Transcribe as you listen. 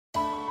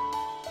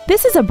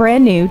This is a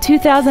brand new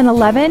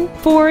 2011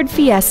 Ford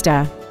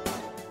Fiesta.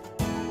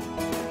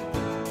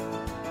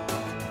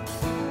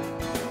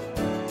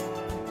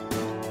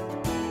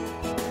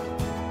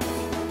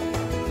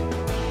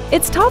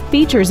 Its top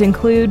features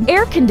include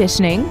air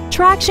conditioning,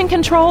 traction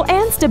control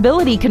and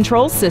stability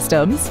control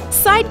systems,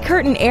 side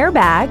curtain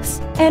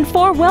airbags, and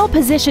 4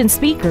 well-positioned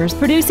speakers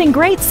producing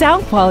great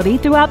sound quality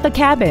throughout the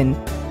cabin.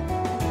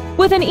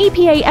 With an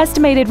EPA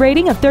estimated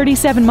rating of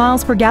 37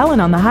 miles per gallon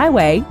on the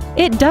highway,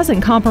 it doesn't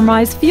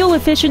compromise fuel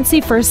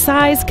efficiency for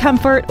size,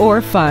 comfort,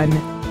 or fun.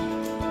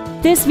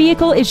 This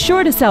vehicle is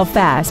sure to sell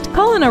fast.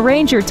 Call and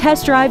arrange your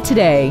test drive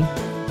today.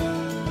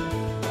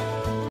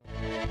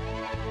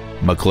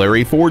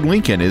 McClary Ford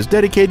Lincoln is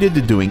dedicated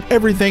to doing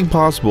everything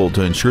possible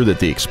to ensure that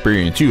the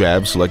experience you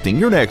have selecting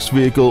your next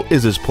vehicle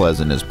is as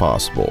pleasant as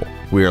possible.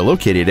 We are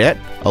located at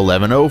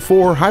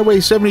 1104 Highway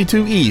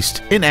 72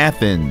 East in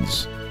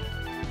Athens.